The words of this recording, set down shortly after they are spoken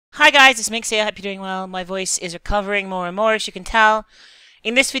Hi guys, it's Mix here, I hope you're doing well. My voice is recovering more and more, as you can tell.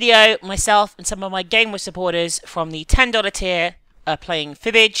 In this video, myself and some of my Game Wars supporters from the $10 tier are playing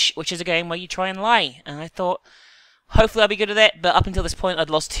Fibbage, which is a game where you try and lie. And I thought, hopefully I'll be good at it, but up until this point I'd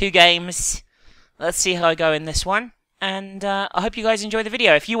lost 2 games. Let's see how I go in this one. And I hope you guys enjoy the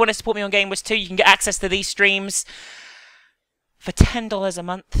video. If you want to support me on Game Wars 2, you can get access to these streams for $10 a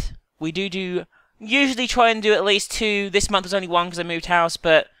month. We usually try and do at least 2. This month was only 1 because I moved house,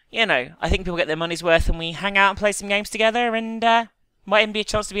 but you know, I think people get their money's worth and we hang out and play some games together, and might even be a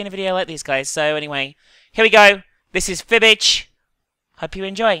chance to be in a video like these guys. So anyway, here we go. This is Fibbage. Hope you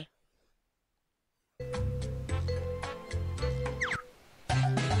enjoy.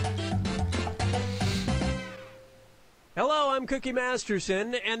 Hello, I'm Cookie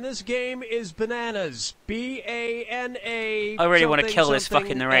Masterson, and this game is Bananas. B-A-N-A. I really want to kill this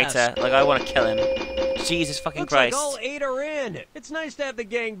fucking narrator. Like, I want to kill him. Jesus fucking Christ. Looks like all 8 are in. It's nice to have the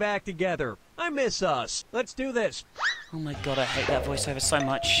gang back together. I miss us. Let's do this. Oh my god, I hate that voiceover so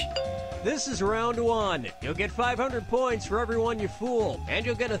much. This is round 1. You'll get 500 points for everyone you fool, and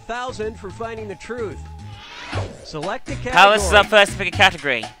you'll get 1,000 for finding the truth. Select a category. Palace is up first to pick a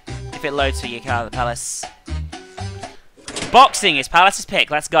category. If it loads for you, Palace. Boxing is Palace's pick.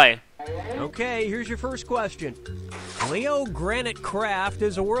 Let's go. Okay, here's your first question. Leo Granite Craft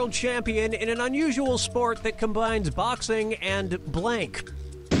is a world champion in an unusual sport that combines boxing and blank.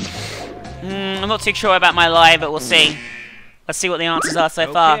 I'm not too sure about my lie, but we'll see. Let's see what the answers are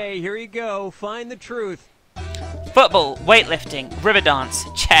so far. Okay, here you go. Find the truth. Football, weightlifting, river dance,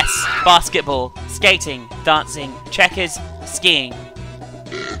 chess, basketball, skating, dancing, checkers, skiing.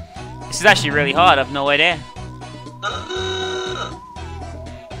 This is actually really hard. I have no idea.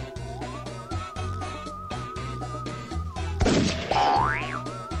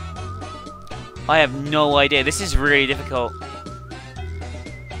 I have no idea. This is really difficult.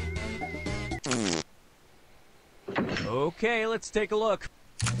 Okay, let's take a look.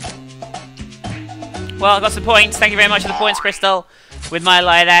 Well, I got some points. Thank you very much for the points, Crystal. With my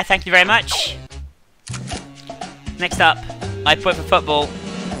lie there, thank you very much. Next up, I put for football.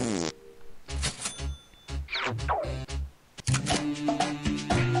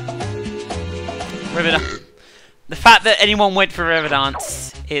 River dance. The fact that anyone went for river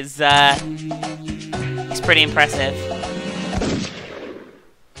dance is pretty impressive.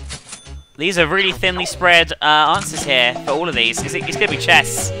 These are really thinly spread answers here for all of these. It's gonna be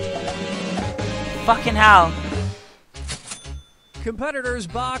chess. Fucking hell. Competitors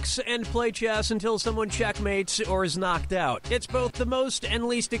box and play chess until someone checkmates or is knocked out. It's both the most and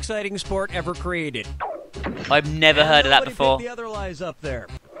least exciting sport ever created. I've never heard of that before. The other lies up there.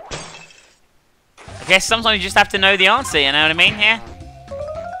 I guess sometimes you just have to know the answer, you know what I mean, here?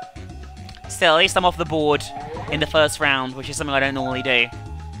 Still, at least I'm off the board in the first round, which is something I don't normally do.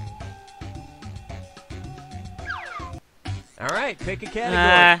 Alright, pick a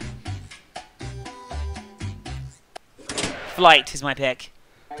category. Flight is my pick.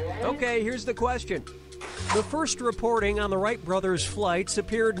 Okay, here's the question. The first reporting on the Wright brothers' flights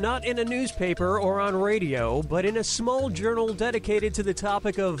appeared not in a newspaper or on radio, but in a small journal dedicated to the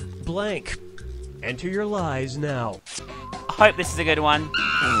topic of blank. Enter your lies now. I hope this is a good one,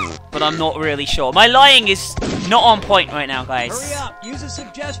 but I'm not really sure. My lying is not on point right now, guys. Hurry up! Use a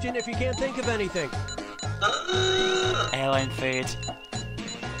suggestion if you can't think of anything. Airline food.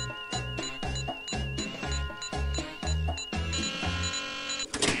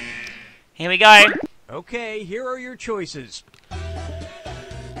 Here we go. Okay, here are your choices.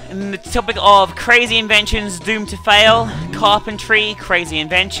 And the topic of crazy inventions doomed to fail, carpentry, crazy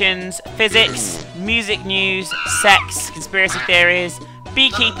inventions, physics, music news, sex, conspiracy theories,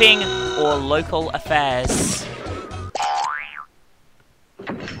 beekeeping, or local affairs.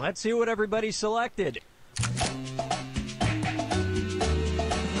 Let's see what everybody selected.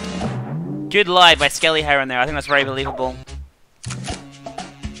 Good lie by Skelly Heron there. I think that's very believable.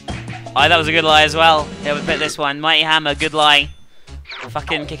 Oh, that was a good lie as well. Yeah, we picked this one. Mighty Hammer, good lie.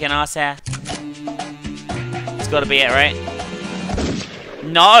 Fucking kicking ass here. It's gotta be it, right?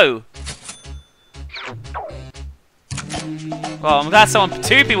 No! Well, I'm glad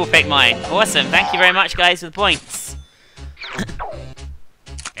 2 people picked mine. Awesome. Thank you very much, guys, for the points.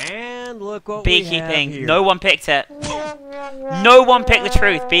 And look what we have here. Beekeeping. No one picked it. No one picked the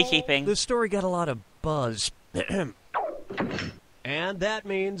truth. Beekeeping. The story got a lot of buzz. And that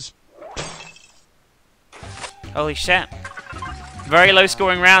means... Holy shit. Very low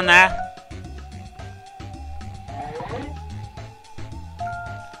scoring round there.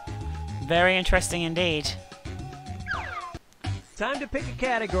 Very interesting indeed. Time to pick a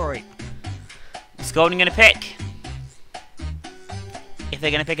category. What's Golden gonna pick? If if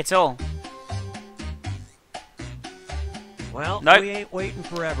they're going to pick at all. Well, nope. We ain't waiting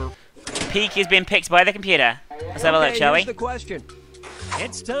forever. Peak is being picked by the computer. Let's have a look, shall we? Here's the question.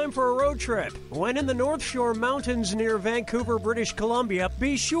 It's time for a road trip. When in the North Shore Mountains near Vancouver, British Columbia,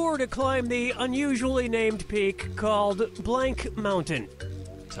 be sure to climb the unusually named peak called Blank Mountain.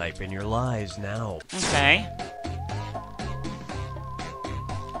 Type in your lies now. Okay.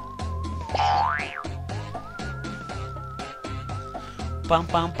 Bum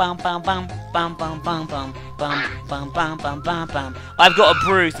bum bum bum bum bum bum bum bum bum bum bum bum bum bum. I've got a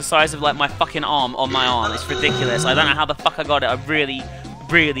bruise the size of like my fucking arm on my arm. It's ridiculous. I don't know how the fuck I got it. I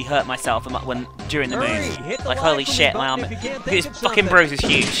really hurt myself during the move. Like holy shit, my arm. This fucking bruise is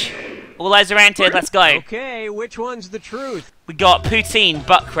huge. All eyes are entered. Let's go. Okay, which one's the truth? We got poutine,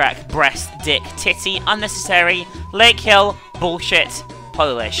 butt crack, breast, dick, titty, unnecessary, Lake Hill, bullshit,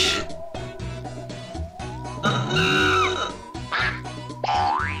 Polish.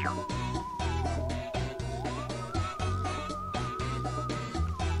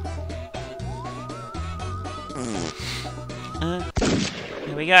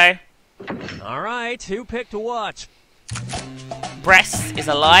 Here we go. All right, who picked what? Breast is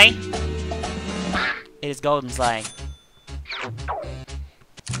a lie. It is Golden's lie.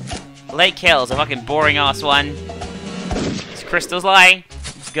 Lake Hill's a fucking boring ass one. It's Crystal's lie.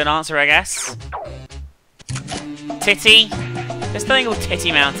 It's a good answer, I guess. Titty. There's something called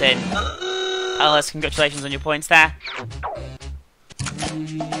Titty Mountain. Alice, congratulations on your points there.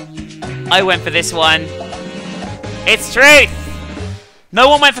 I went for this one. It's truth! No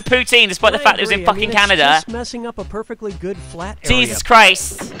one went for poutine, despite the fact it was in fucking Canada. It's just messing up a perfectly good flat area. Jesus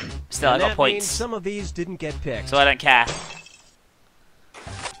Christ! Still, I got points. Some of these didn't get picked. So I don't care.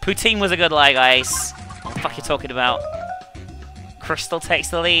 Poutine was a good lie, guys. What the fuck are you talking about? Crystal takes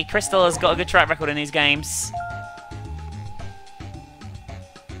the lead. Crystal has got a good track record in these games.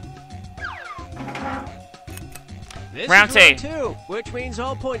 This round is round 2, which means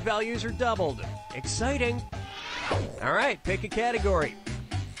all point values are doubled. Exciting. All right, pick a category.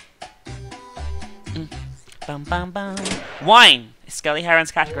 Bum, bum, bum. Wine is Scully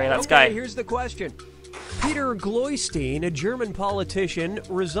Heron's category. Let's go. Here's the question. Peter Gloystein, a German politician,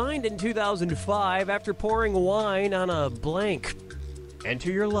 resigned in 2005 after pouring wine on a blank.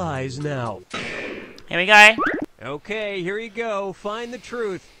 Enter your lies now. Here we go. Okay, here you go. Find the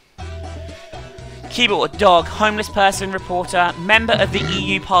truth. Keyboard, dog, homeless person, reporter, member of the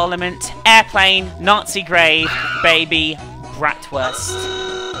EU Parliament, airplane, Nazi grave, baby, bratwurst.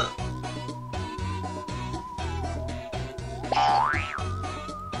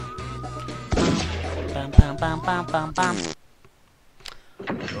 Bum, bum, bum, bum, bum, bum.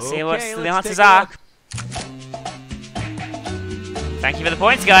 See what the answers are. Thank you for the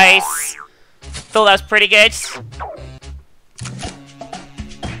points, guys. Thought that was pretty good.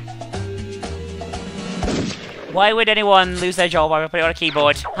 Why would anyone lose their job by putting it on a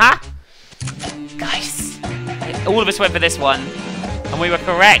keyboard? Huh? Guys. All of us went for this one. And we were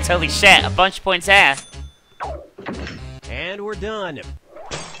correct. Holy shit. A bunch of points there. And we're done.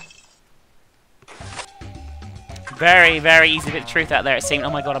 Very, very easy to get the truth out there. It seemed, oh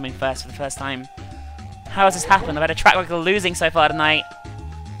my god, I'm in first for the first time. How has this happened? I've had a track record of losing so far tonight.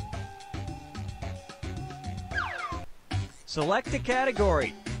 Select a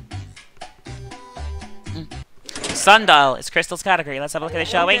category. Sundial is Crystal's category. Let's have a look at it,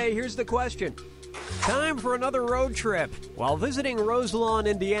 shall we? Okay, here's the question. Time for another road trip. While visiting Roselawn,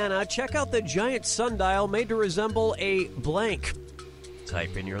 Indiana, check out the giant sundial made to resemble a blank.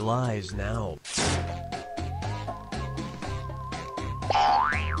 Type in your lies now.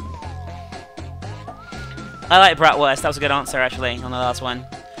 I like bratwurst. That was a good answer, actually, on the last one.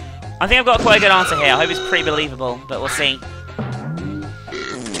 I think I've got quite a good answer here. I hope it's pretty believable, but we'll see.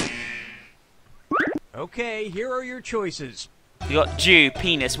 Okay, here are your choices. We got Jew,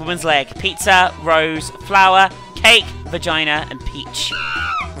 penis, woman's leg, pizza, rose, flower, cake, vagina, and peach.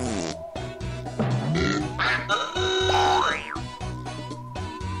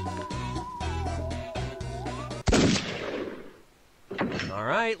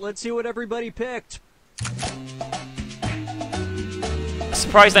 Alright, let's see what everybody picked.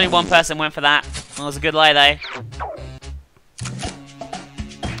 Surprised only one person went for that. That was a good lie, though.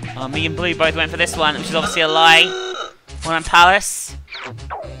 Me and Blue both went for this one, which is obviously a lie. One on Palace.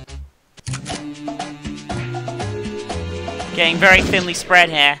 Getting very thinly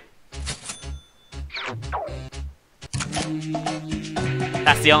spread here.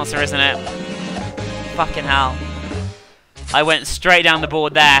 That's the answer, isn't it? Fucking hell. I went straight down the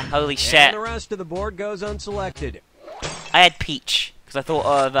board there. Holy shit. And the rest of the board goes unselected. I had peach, because I thought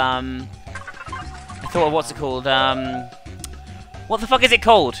of, what's it called? What the fuck is it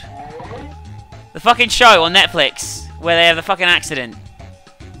called? The fucking show on Netflix where they have the fucking accident.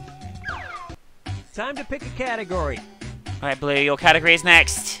 Time to pick a category. Alright, Blue, your category is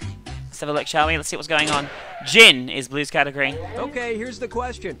next. Let's have a look, shall we? Let's see what's going on. Gin is Blue's category. Okay, here's the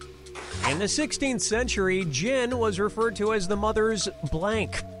question. In the 16th century, gin was referred to as the mother's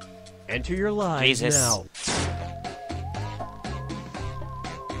blank. Enter your lives Jesus. now.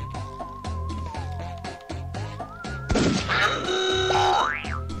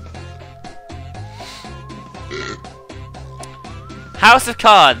 House of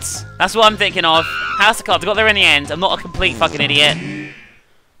Cards. That's what I'm thinking of. House of Cards. I got there in the end. I'm not a complete fucking idiot.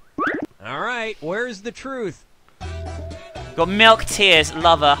 Alright, where's the truth? Got Milk, Tears,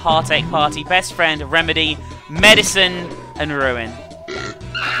 Lover, Heartache Party, Best Friend, Remedy, Medicine, and Ruin.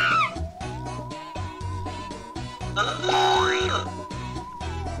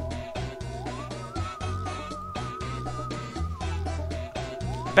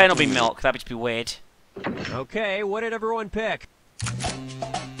 Better not be Milk. That would just be weird. Okay, what did everyone pick?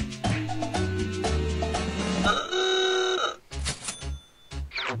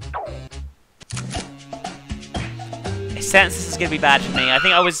 I sense this is gonna be bad for me. I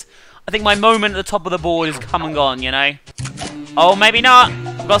think my moment at the top of the board is come and gone, you know? Oh, maybe not.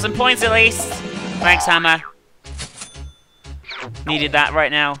 Got some points at least. Thanks, Hammer. Needed that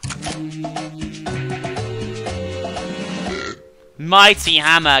right now. Mighty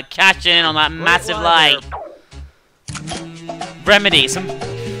Hammer, catching in on that massive light. Remedy.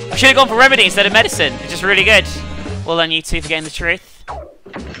 I should have gone for Remedy instead of Medicine. It's just really good. Well done, you two, for getting the truth.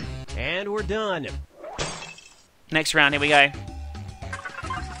 And we're done. Next round, here we go.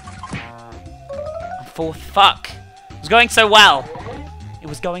 Fourth, fuck. It was going so well. It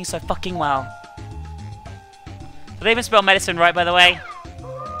was going so fucking well. Did they even spell medicine right, by the way?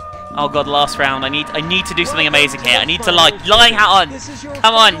 Oh god, last round. I need to do something amazing here. I need to lie. Lying hat on.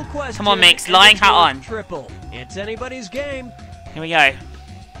 Come on. Come on, Mix. Lying hat on. Triple. It's anybody's game. Here we go.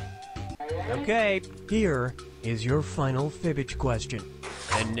 Okay, here is your final Fibbage question.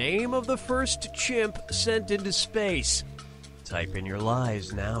 The name of the first chimp sent into space. Type in your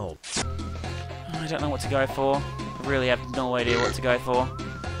lies now. I don't know what to go for. I really have no idea what to go for.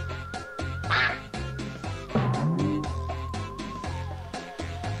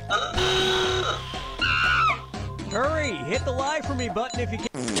 Hurry! Hit the lie for me button if you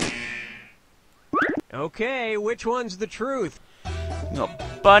can. Okay, which one's the truth? We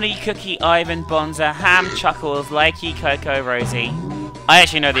got Bunny, Cookie, Ivan, Bonza, Ham, Chuckles, Lakey, Coco, Rosie. I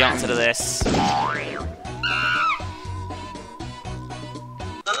actually know the answer to this.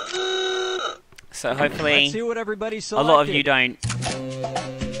 So hopefully Let's see what everybody a selected. lot of you don't.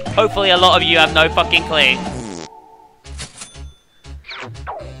 Hopefully a lot of you have no fucking clue.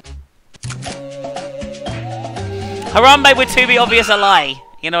 Harambe would too be obvious a lie.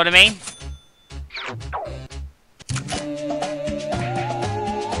 You know what I mean?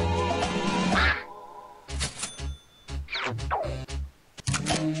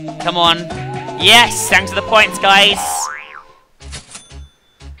 Come on. Yes! Thanks to the points, guys!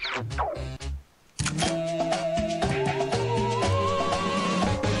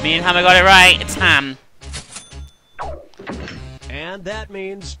 Me and Hammer got it right. It's Ham. And that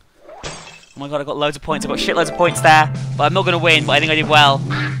means... Oh my god, I got loads of points. I got shitloads of points there. But I'm not going to win, but I think I did well.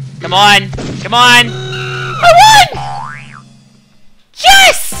 Come on! Come on! I won!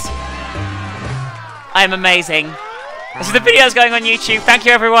 Yes! I am amazing. This is the videos going on YouTube. Thank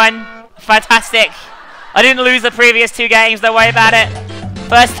you, everyone. Fantastic. I didn't lose the previous two games. Don't worry about it.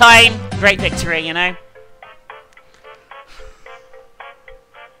 First time, great victory, you know?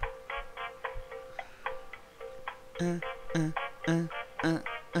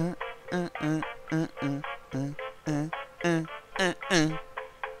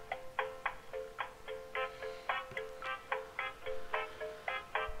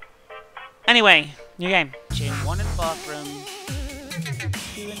 Anyway, new game. Gym 1 in the bathroom,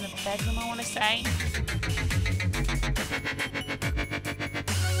 2 in the bedroom, I want to say.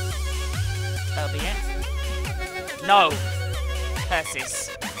 That'll be it. No! Curses.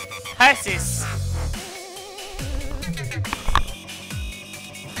 Curses!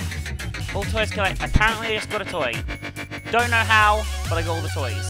 All toys collect. Apparently I just got a toy. Don't know how, but I got all the toys.